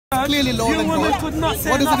clearly lower than God,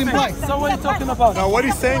 what does it imply? So what are you talking about? Now, what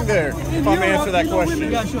he's saying there, if I'm to answer that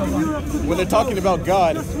question, when they're talking about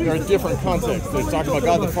God, there are different contexts. They're talking about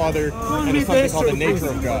God the Father, and it's something called the nature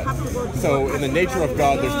of God. So in the nature of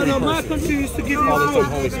God, there's three persons: Father, Son,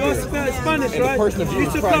 Holy Spirit. In the person of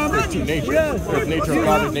Jesus Christ, there's two natures. There's nature of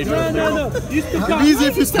God and nature of man. It's easy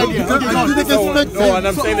if you study it. No, and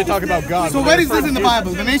I'm saying they talk about God. So where is this in the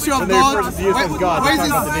Bible? The nature of God? Where is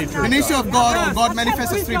this? The nature of God, or God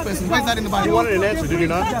manifests as three persons. Where is that in the Bible? You wanted an answer, did you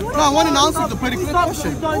not? No, I want an answer to the particular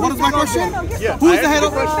question. What is my question? Yeah. Who is the head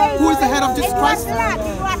of Jesus Christ?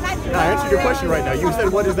 I answered your question right now. You said,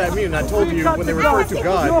 what does that mean? And I told you when they refer to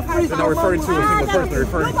God, they're not referring to a single person. They're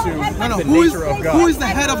referring to the nature of God. Who is the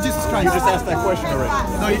head of Jesus Christ? You just asked that question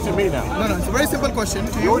already. No, you to me now. No, it's a very simple question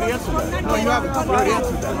to you. You already answered that. No, you haven't. You already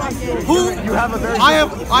answered that. Who? You have a very. I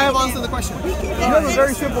have answered the question. You have a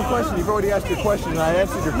very simple question. You've already asked your question, and I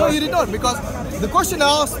answered your question. No, you did not, because the question I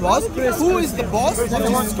asked was, who is the boss of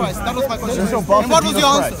Jesus Christ? That was my question. There's no boss and what of was Jesus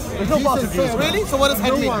your answer? Christ. There's no boss of Jesus. Really? So what does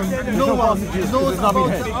head mean? There's no boss of Jesus. Does not mean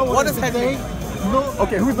head. What does head mean?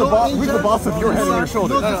 Okay, who's the boss? Who's the boss of your head and your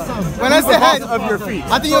shoulders? When I say head of your feet,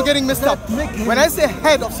 I think you're getting messed up. When I say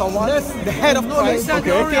head of someone, the head of Christ. okay.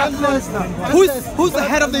 Who's the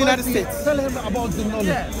head of the United States? Tell him about the knowledge.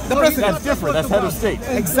 The president. That's different. That's head of state.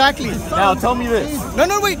 Exactly. Now tell me this.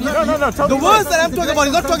 No, wait. No. Tell the me words this. that I'm talking about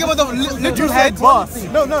is not talking about the literal You head. said boss.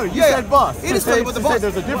 No. You said boss. It is talking about the boss.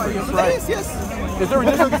 There's a difference, right? Yes. Is there a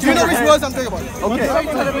difference Do you between know your which head? words I'm talking about?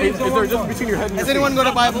 Okay. Is there a difference between your head and your Has anyone feet? got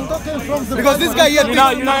a Bible? Because this guy here. You're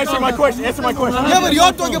not answering my question. Answer my question. Yeah, but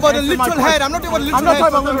you're talking about a literal head. I'm not talking about a I'm literal not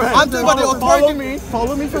head. talking about literal head. I'm talking about the authority.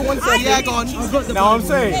 Follow me for 1 second. Yeah, go on. Now I'm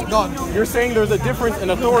saying, Go on. you're saying there's a difference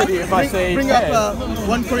in authority if I say Bring head. up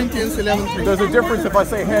 1 Corinthians 11:3. There's a difference if I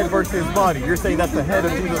say head versus body. You're saying that's the head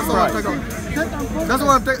of Jesus Christ. That's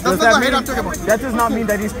what that's not the head I'm talking about. That does not mean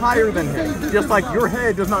that he's higher than him. Just like your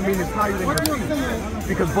head does not mean it's higher than your feet.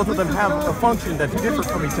 Because both of them have a function that's different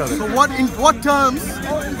from each other. So in what terms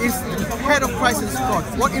is the head of Christ is God?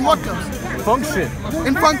 In what terms? Function.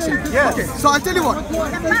 In function. Yes. Okay. So I'll tell you what.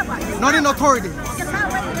 Not in authority.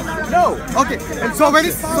 No. Okay. And so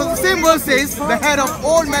so the same verse says the head of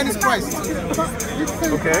all men is Christ.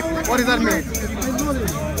 Okay. What does that mean?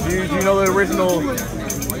 Do you know the original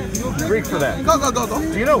Greek for that? Go.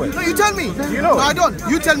 Do you know it? No, you tell me. Do you know No, it? I don't.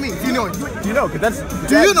 You tell me if you know it. Do you know? Do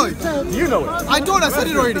you know it? You know it. I told. I said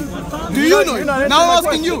it already. Do you know it? Now I'm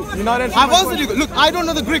asking you. You're not answering I've my answered you. Look, I don't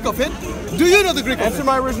know the Greek of it. Do you know the Greek of it? Answer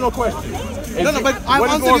my original question. No, but I've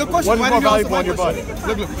answered your question. What is Why more didn't you answer valuable my on your body?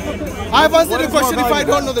 question? Look. I've answered your question if I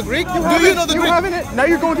don't know the Greek. Do you know the Greek? You haven't it? Now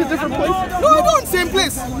you're going to different places. No, I don't. Same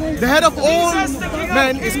place. The head of all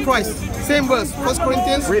men is Christ. Same verse. 1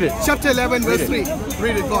 Corinthians Read it. chapter 11, verse 3.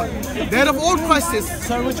 Read it, God. The head of all Christ is.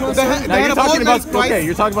 So which one? The Now head you're of all talking men is about, Christ. okay,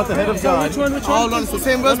 you're talking about the head of God. Which one? Hold on, it's the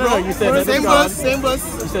same verse, No, bro. you said head of Same God. verse, same verse.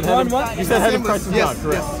 You said head of Christ is God,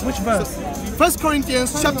 correct? Which verse? 1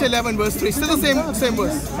 Corinthians chapter 11, verse 3. Still the same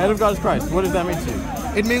verse. Head of God is Christ. What does that mean to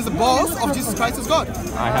you? It means the boss of Jesus Christ is God.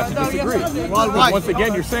 I have to disagree. Well, why? Once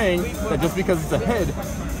again, you're saying that just because it's a head.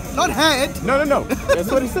 Not head. No.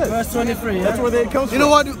 That's what it says. Verse 23. That's where it comes from. You know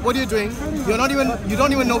what you're doing? You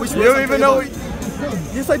don't even know which verse. You don't I'm even talking know.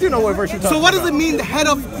 about. Yes, I do know what verse you're talking about. So what does it mean? The head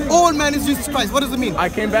of all men is Jesus Christ. What does it mean? I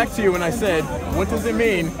came back to you and I said, what does it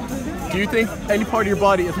mean? Do you think any part of your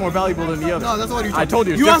body is more valuable than the other? No, that's what you told me. I told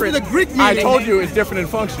you it's You asked different. me the Greek meaning. I told you it's different in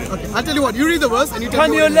function. Okay, I'll tell you what. You read the verse and you tell me.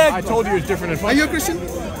 Can your leg? I told you it's different in Are function. you a Christian?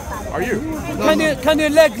 Are you? Can your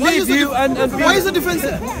leg Why leave is the you and Why is the difference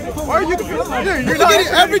there? Why are you confused? You're Look not at it.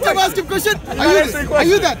 Every time I ask you a question, are you this? answering Are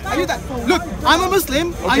you that? Are you that? Look, I'm a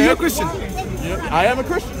Muslim. Are Okay. you a Christian? I am a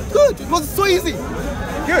Christian. Good. It was so easy.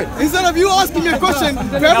 Good. Instead of you asking me a question, for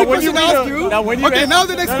every Now, when you question I ask you. Okay, now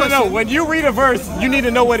the next question. No, when you read a verse, you need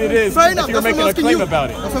to know what it is Fair enough, if you're that's what making I'm a asking claim you.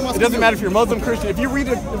 about it. That's what I'm It asking doesn't you. matter if you're Muslim, Christian. If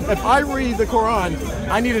I read the Quran,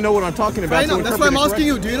 I need to know what I'm talking about. I know. to That's why I'm interpret it asking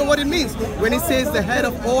you. Do you know what it means when it says the head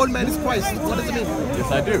of all men is Christ? What does it mean? correctly.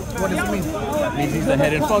 Yes, I do. What does it mean? It means he's the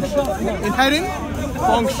head in function. In heading?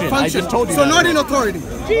 Function. I just told you So that. not in authority.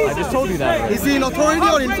 I just told you that. Is he in authority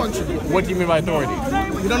or in function? What do you mean by authority?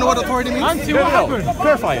 You don't know what authority means? No.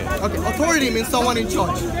 Clarify it. Okay, authority means someone in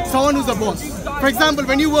charge, someone who's a boss. For example,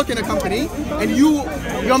 when you work in a company and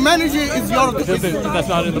your manager is your. That's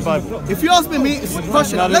not in the Bible. If you ask me a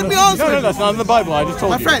question, Not in let the- me answer. No, that's not in the Bible. I just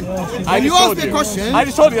told My you. friend, I when you just ask told me a you. question, I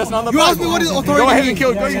just told you that's not in the you Bible. ask me what is authority Go ahead and mean.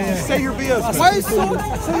 kill. Just say your BS. man. Why is so?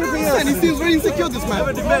 Listen, he seems very insecure, this man.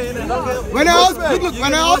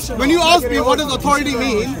 When you ask me what does authority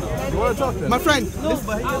mean, You want to talk then? My friend,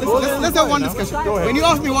 let's have one discussion. Go ahead. When you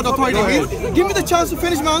ask me what authority Go means, give me the chance to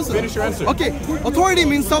finish my answer. Finish your answer. Okay, authority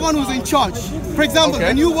means someone who's in charge. For example, Okay.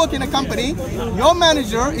 when you work in a company, your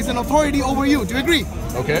manager is an authority over you. Do you agree?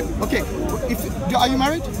 Okay. Okay. Are you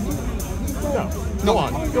married? No. Go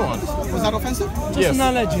on. Go on. Was that offensive? Yes.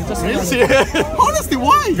 Analogy. Just Yes. analogy. Yeah. Honestly,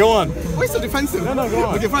 why? Go on. Why so defensive? No, go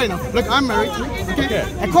on. Okay, fine enough. Look, I'm married. Okay? Okay.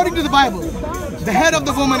 According to the Bible, the head of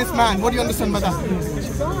the woman is man. What do you understand by that?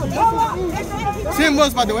 Same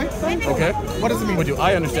verse, by the way. Okay. What does it mean? What do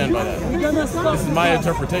I understand by that? This is my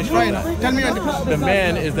interpretation Fine of enough. that. Tell me your interpretation. The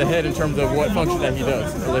man is the head in terms of what function that he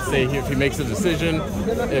does. Let's say if he makes a decision,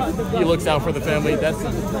 if he looks out for the family,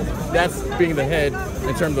 that's being the head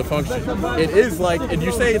in terms of function. It is like, and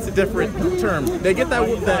you say it's a different term. They get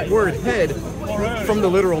that word head from the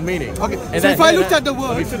literal meaning. Okay, And so that if I head- looked at the Let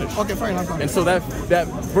word, me finish. okay, fine enough. And so that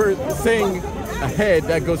word saying a head,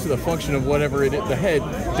 that goes to the function of whatever it is, the head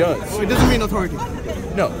does. It doesn't mean authority.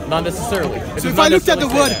 No, not necessarily. It So does if not I looked at the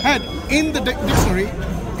necessarily word say that. head in the dictionary,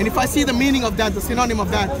 and if I see the meaning of that, the synonym of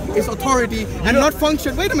that is authority and not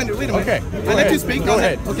function. Wait a minute. Okay, I go let ahead. you speak. Go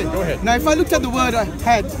ahead. Okay. Go ahead. Now, if I looked at the word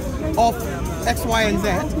head of X, Y, and Z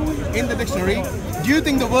in the dictionary, do you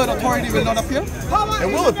think the word authority will not appear? It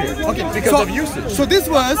will appear. Okay, Because so, of usage. So this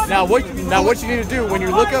verse. Now what you need to do when you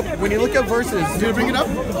look up verses. Did you bring it up?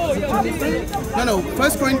 No.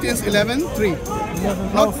 1 Corinthians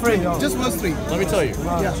 11:3. Not 3. Just verse 3. Let me tell you.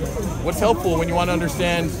 Yeah. What's helpful when you want to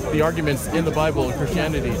understand the arguments in the Bible and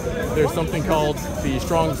Christianity, there's something called the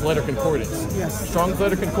Strong's Letter Concordance. Yes. Strong's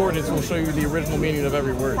Letter Concordance will show you the original meaning of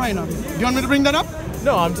every word. Fine enough. Do you want me to bring that up?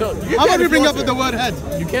 No, I'm telling you. How about we bring up the word head?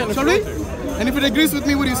 You can't. if Shall you we? want to. And if it agrees with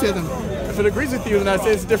me, what do you say then? If it agrees with you, then I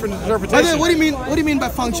say it's a different By interpretation. the way, what do you mean by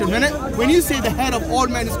function? When you say the head of all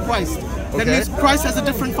men is Christ, that Okay. means Christ has a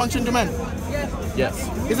different function to men. Yes.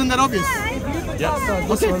 Isn't that obvious? Yes.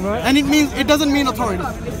 Okay. And it doesn't mean authority.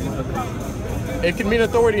 It can mean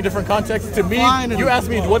authority in different contexts. To me, Fine. you asked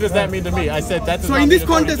me, what does that mean to me? I said that does So not in mean this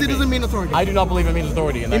authority context, to it me. doesn't mean authority. I do not believe it means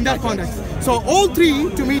authority in that context. So all three,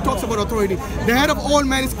 to me, talks about authority. The head of all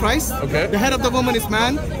men is Christ. Okay. The head of the woman is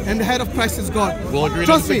man, and the head of Christ is God. We'll agree to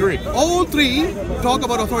Trust me, disagree. all three talk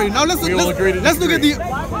about authority. Now let's We will agree to look at the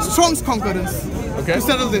disagree. Strong's Concordance Okay. to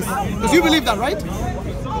settle this. Because you believe that, right?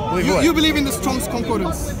 Believe what? You believe in the Strong's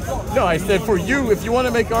Concordance. No, I said for you, if you want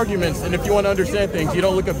to make arguments and if you want to understand things, you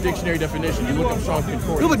don't look up dictionary definition, you look up Strong's No,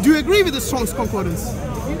 Concordance. but do you agree with the Strong's Concordance?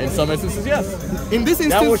 In some instances, yes. In this will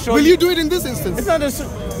instance, show will you- you do it in this instance? It's not just,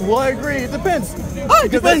 well, I agree, it depends. Oh,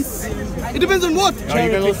 it depends. It depends on what? Are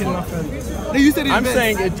you gonna listen? No, you said it I'm depends.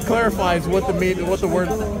 saying it clarifies what the word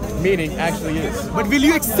meaning actually is. But will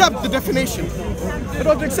you accept the definition? I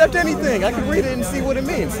don't have to accept anything. I can read it and see what it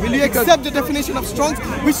means. Will you accept the definition of Strong's,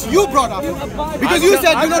 which you brought up? Because you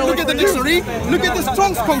said do not look at the dictionary, look at the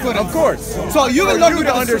Strong's Concordance. Of course. So you will For not you look to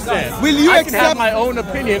at the understand. Will you I can have accept? my own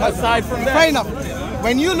opinion aside from that. Fair enough.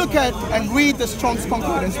 When you look at and read the Strong's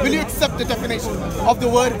Concordance, will you accept the definition of the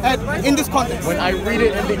word head in this context? When I read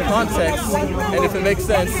it in the context, and if it makes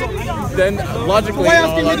sense, then logically. Why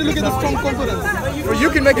asking me to look at the Strong's Concordance? Well, you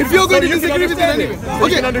can make it. If you're going so to you can disagree with it understand anyway. So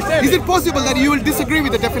you can understand Is it possible that you will disagree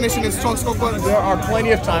with the definition in Strong's Concordance? There are plenty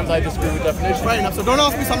of times I disagree with definition. Fair enough. So don't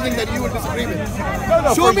ask me something that you will disagree with.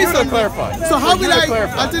 No, Show for me you to something. clarify. So how For you will to I?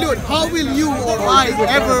 clarify. I'll tell you what. How will you or I you to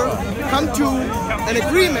ever clarify. come to an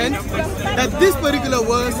agreement that this particular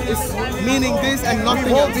verse is meaning this and You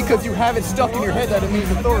nothing won't else? because you have it stuck in your head that it means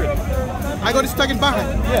authority. I got it stuck in my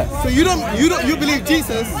head. Yes. So you believe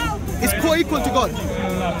Jesus is co-equal to God?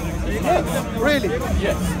 Yes. Really?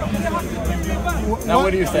 Yes. Now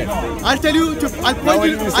what do you say? I'll tell you. I'll what point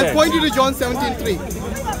you. do you I'll say? point you to John 17:3.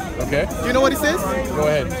 Okay. Do you know what it says? Go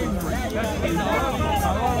ahead.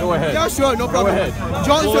 Go ahead. Yeah, sure, no problem. ahead.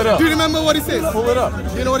 John, Pull it up. do you remember what it says? Pull it up.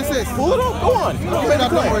 Do you know what it says? Pull it up. Go on. You made a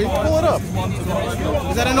Don't worry. claim. Pull it up.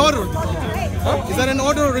 Is that an order? Is that an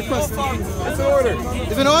order or request? It's an order.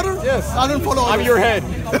 Is it an order? Yes. I don't follow orders. I'm your head.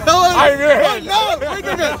 I'm your head. No, wait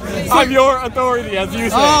a minute. I'm your authority, as you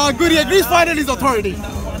say. Ah, good. He agrees finally his authority.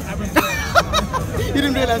 You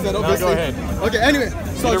didn't realize that, obviously. go ahead. Okay, anyway.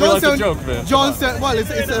 So You John realize the 7, joke, man. John said, well, it's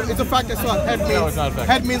a fact as well. Head means, No, it's not a fact.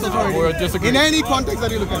 Head means authority. We'll disagree. In any context that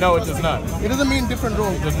you look at. No, it does not. It doesn't mean different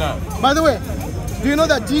role. It does not. By the way, do you know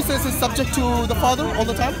that Jesus is subject to the Father all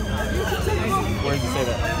the time? Where does it say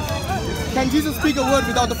that? Can Jesus speak a word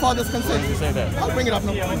without the Father's consent? Where does it say that? I'll bring it up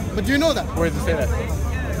now. But do you know that? Where does it say that?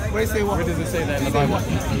 Where does it say what? Where does it say that in the Bible?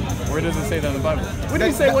 Where does it say that in the Bible? What did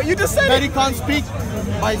you say? What you just said? That It. he can't speak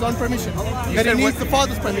by his own permission. That he said needs what? the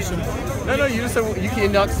Father's permission. No, you just said you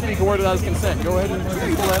cannot speak a word without his consent. Go ahead and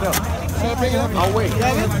pull that up. Shall I bring it up? I'll wait. You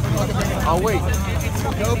have it? Okay, bring it up. I'll wait.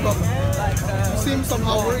 No problem. You seem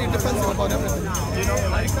somehow very defensive about everything.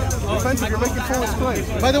 Defensive, you're making foolish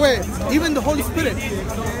claims. By the way, even the Holy Spirit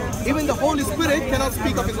cannot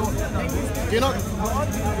speak of his own. Do you know?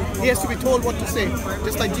 He has to be told what to say,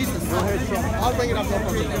 just like Jesus. I'll bring it up, no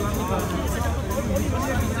problem.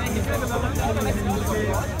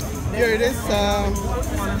 Here it is.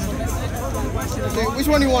 Okay, which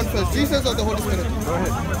one you want first, Jesus or the Holy Spirit? Go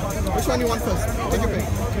ahead. Which one you want first? Take your pick.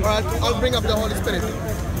 Alright, I'll bring up the Holy Spirit.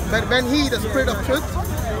 That when He, the Spirit of truth,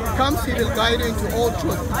 comes, He will guide you into all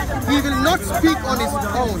truth. He will not speak on His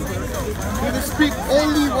own. He will speak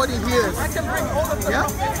only what He hears. Yeah?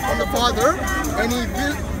 From the Father, and He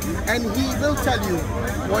will tell you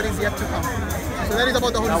what is yet to come. So that is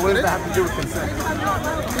about the Holy Spirit. What does that have to do with consent?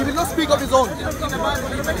 He will not speak of his own.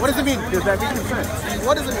 What does it mean? Does that mean consent?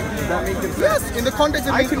 What does it mean? Does that mean consent? Yes, in the context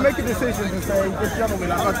it I means... can make a decision and say, this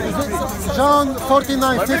gentleman, I'm not going to speak. John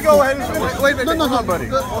 49. Let me go ahead and finish. Wait. Hold on, buddy.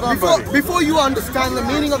 Hold on, buddy. Before you understand the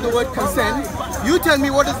meaning of the word consent, you tell me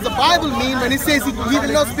what does the Bible mean when it says he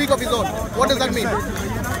will not speak of his own. What does that mean?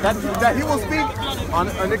 That he will speak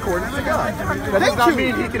in accordance to God. That does not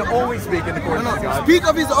mean he can only speak in accordance to God. Speak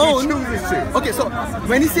of his own. He chooses to. Okay, so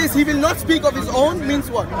when he says he will not speak of his own, means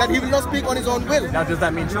what? That he will not speak on his own will. Now, does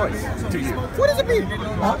that mean choice to you? What does it mean?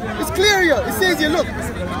 It's clear here. It says here, look,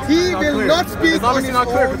 he will not speak It's on obviously his not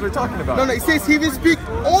clear own. because we're talking about No, it says he will speak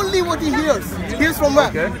only what he hears. Hears from where?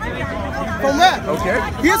 Okay. From where?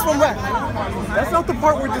 Okay. Hears from where? That's not the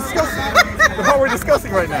part we're discussing. The part we're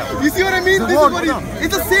discussing right now. You see what I mean? This is what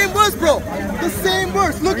it's the same verse, bro. The same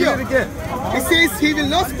verse. Look Read here. it again. It says he will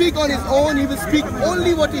not speak on his own. He will speak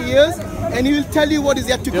only what he hears, and he will tell you what is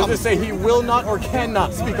yet to Does come. it say he will not or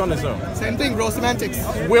cannot speak on his own? Same thing, bro. Semantics.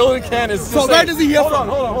 Will and can is the So same. where does he hear from?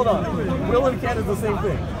 Hold on. Will and can is the same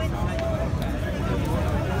thing.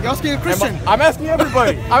 You're asking a Christian. I'm asking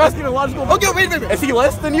everybody. I'm asking a logical. Okay, wait. Is he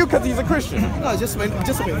less than you because he's a Christian? No, just a minute.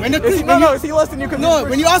 When a Is he, Christian, is he less than you because he's a no, Christian?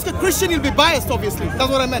 when you ask a Christian, you'll be biased, obviously. That's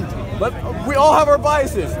what I meant. But we all have our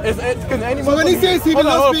biases. Can any So when he says he will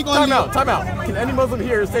not speak on you. Time out. Can any Muslim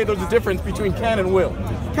here say there's a difference between can and will?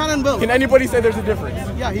 Can and will. Can anybody say there's a difference?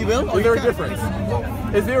 Yeah, he will. Is there a difference?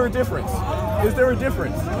 Is there a difference? Is there a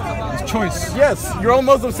difference? It's choice. Yes, your own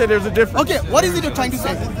Muslims say there's a difference. Okay, what is it you're trying to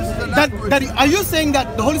say? That are you saying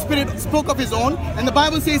that the Holy Spirit spoke of his own, and the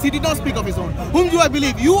Bible says he did not speak of his own? Whom do I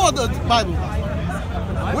believe? You or the Bible?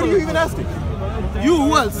 What are you even asking? You,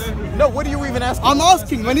 who else? No, what are you even asking? I'm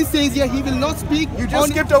asking, when he says here he will not speak. You just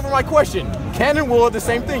skipped over my question. Can and will are the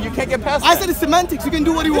same thing. You can't get past that. I said it's semantics. You can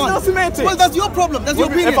do what you want. It's not semantics. Well, that's your problem. That's your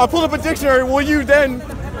opinion. If I pull up a dictionary, will you then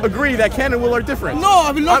agree that can and will are different? No,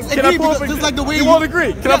 I will not agree because just like the way you won't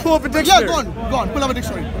agree. Can I pull up a dictionary? Yeah, go on, pull up a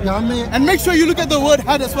dictionary. Yeah, I mean, And make sure you look at the word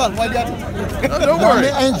had as well while you're at it. Don't worry.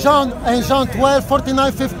 and John 12,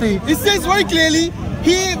 49, 50. It says very clearly,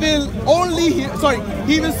 he will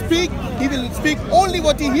speak only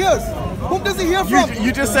what he hears. Whom does he hear from?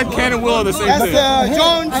 You just said can and will are the same That's thing.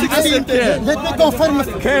 John 16. Let me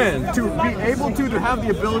confirm. Can, to be able to have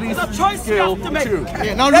the abilities, skill to.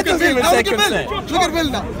 Yeah, now That look at doesn't Will. even Now say look at consent. Will. Look at Will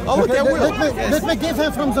now. Oh, look at will. Let me give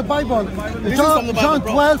him from the Bible. is from the Bible, John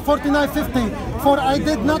bro. 12, 49, 50. For I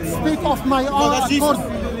did not speak of my own that's Jesus.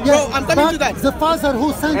 accord. Bro, I'm coming but to that. The Father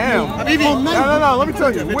who sent Damn. me commanded. No, let me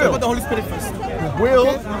tell you. Let's talk Will. about the Holy Spirit first. Will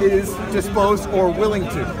is disposed or willing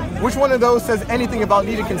to. Which one of those says anything about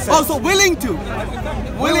needed consent? Also, willing to.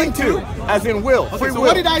 willing to, as in will. Okay, Free so will.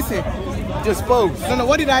 what did I say? Disposed. No,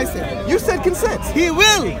 what did I say? You said consent. He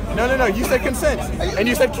will. No, you said consent. And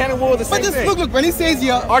you said can and will are the same But just thing. look, when he says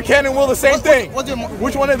here, Are can and will the same thing? what's your,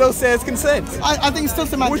 Which one of those says consent? I think it's still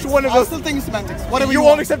semantics. Which one of I those- still think it's semantics. Whatever You you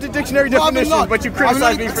won't want. accept a dictionary No, I will definition, not. but you I will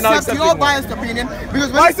criticize me for not accept accepting your one. biased opinion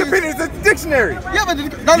because when My it says- opinion is a dictionary. Yeah, but now You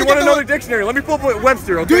look want at to the know word. the dictionary? Let me pull up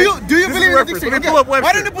Webster, okay? Do you This believe is in the reference. dictionary? Let me pull up Webster.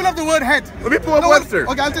 Why don't you pull up the word head? Let me pull up No, Webster.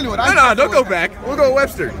 Okay, I'll tell you what. No, don't go back. We'll go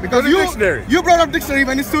Webster. Because Go to dictionary. you brought up dictionary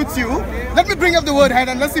when it suits you. Let me bring up the word head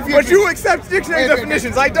and let's see if you But agree. you accept dictionary Wait.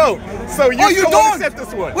 definitions. I don't. So you Oh, you still don't won't accept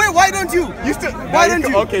this one. Wait, why don't you? You still. Why don't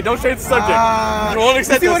you? Okay, don't change the subject. You won't You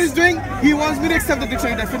accept see what this. he's doing? He wants me to accept the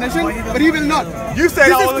dictionary definition, but he will not. You said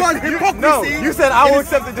this I is will. called You, hypocrisy. no, you said I It will is-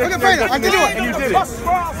 accept the Okay, dictionary fine. I'll tell you definition, what. and you did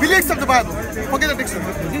it. Will you accept the Bible? Forget the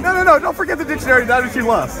dictionary. No, don't forget the dictionary. That is you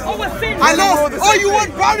lost. I Can and will lost. are the Oh, same you thing.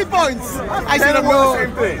 want brownie points? I Can should have and will are known. the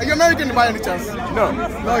same thing. Are you American by any chance? No.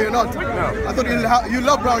 No, you're not. No. I thought you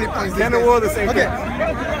love brownie points. Can and will are the same Okay.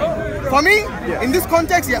 thing. For me, Yeah. in this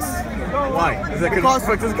context, yes. Why? Is that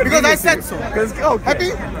Because I said so. Okay.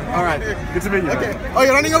 Happy? All right. Good to meet you. Okay. Oh,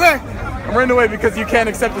 you're running away? I'm running away because you can't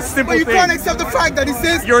accept a simple But you thing. can't accept the fact that he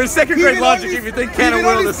says You're in second he grade will logic only- if you think he can and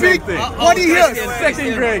will only are the same speak thing. what he hears.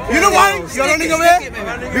 Second grade. You know why? You're running away?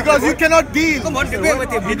 Because you cannot deal. Come on, debate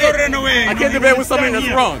with him. You don't run away. I can't debate with something that's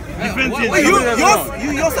wrong.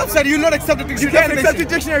 You yourself said you not accept the You dictionary. can't accept the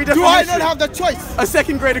dictionary Do I definition. not have the choice? A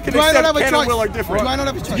second grader can Do I not accept have a can and choice? will are different. Do I not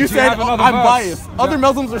have a choice? You said have another I'm verse. biased. Other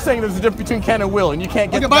Muslims are saying there's a difference between can and will, and you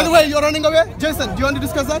can't get Okay, to by that. the way, you're running away? Jason, do you want to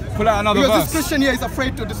discuss that? Pull out another Because verse. this Christian here is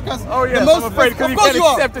afraid to discuss. Oh yes, the most I'm afraid because of you course can't you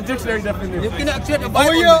are. accept the dictionary definition. You cannot accept the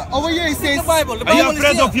Bible. Over here he says The Bible. The Are you Bible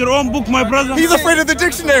afraid is of your own book, my brother? He's afraid of the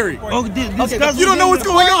dictionary. Oh, discuss You don't know what's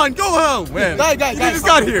with going on. Go home, man. Guy, You just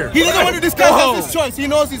got here. He doesn't want to Go discuss home. his choice. He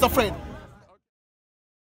knows he's afraid.